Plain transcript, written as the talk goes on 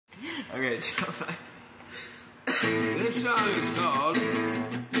ahead, Joe. This song is called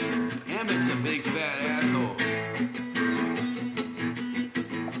Emmett's a Big Fat Asshole.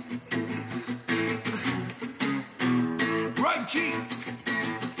 Right cheek,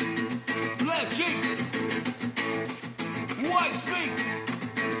 left cheek, white speak,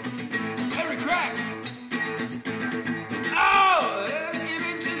 every crack. Oh,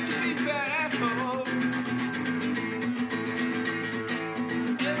 Emmett's just a big fat asshole.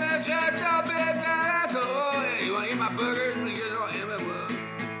 Emmett's just a big fat asshole. Hey, you want to eat my burgers? Because oh, Emmett will.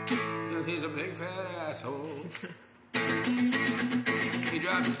 He's a big fat asshole. He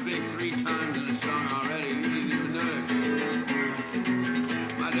dropped his big 3 times in the song already. He didn't even know it.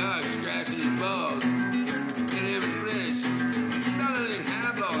 My dog's scratching his balls. Get him his wrist. Doesn't even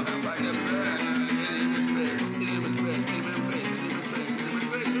have balls. I'm like that. Get him his wrist. Get him his wrist. Get him his wrist. Get him his wrist. Get him his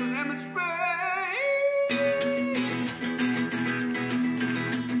wrist. Get him his wrist.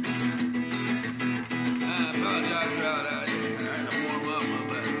 I apologize for all that. I had to warm up my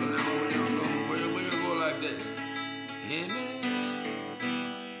butt. But now we're going to go like this. Emmett,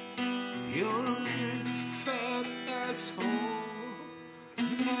 you're a big fat asshole.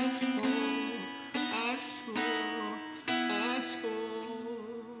 Asshole, asshole, asshole.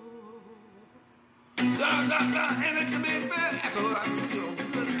 Emmett's a big fat asshole. I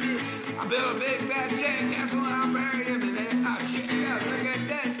built a big fat check. That's when I buried him in there. Oh shit, yeah, look at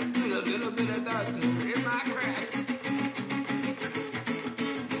that. Do a little bit of dust in my crack.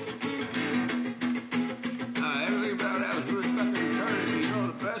 Everything about that was really fucking retarded. You know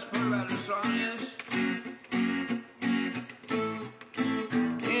the best part about the song is?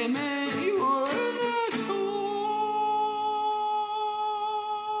 Emmett, you are an asshole.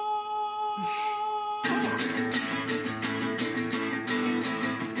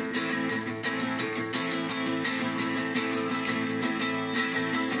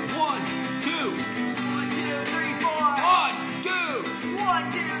 One, two. 1, 2, 3, 4. 1, 2.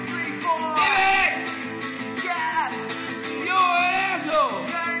 1, 2, 3, 4. Emmett, Yeah, you're an asshole.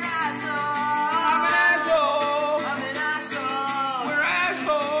 you're an asshole. I'm an asshole. I'm an asshole. We're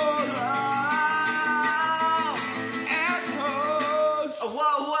assholes. Oh. Assholes.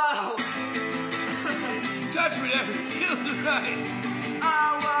 Whoa, whoa. Touch me there. Feel the right. Oh,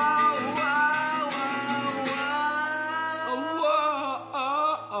 whoa, whoa,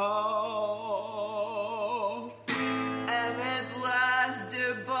 whoa, whoa. Emmett's last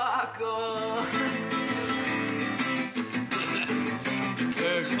debacle.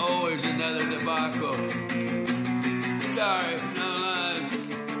 There's always another debacle. Sorry, no lies.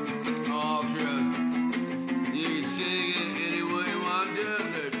 All true. You can sing it any way you want to.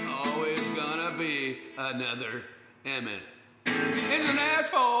 There's always gonna be another Emmett. It's an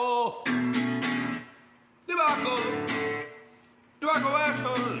asshole. Debacle. Debacle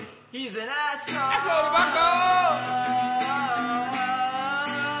asshole. He's an asshole. Asshole debacle.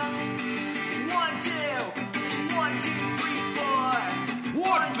 1, 2, 1, 2, 3, 4.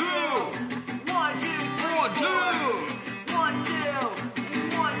 1, 2. 1, 2, 3, 1, 2. 1,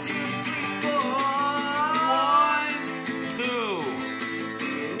 2, 1, 2, 3, 4. 1, 2.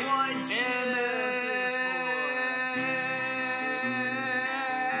 1, 2,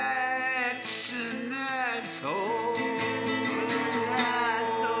 It's an asshole.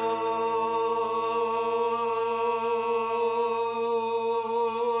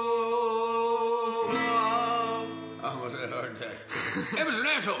 asshole. Oh, was that a hard day? It was an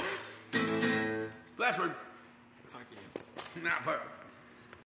asshole. Last word. Fuck you. Not fair.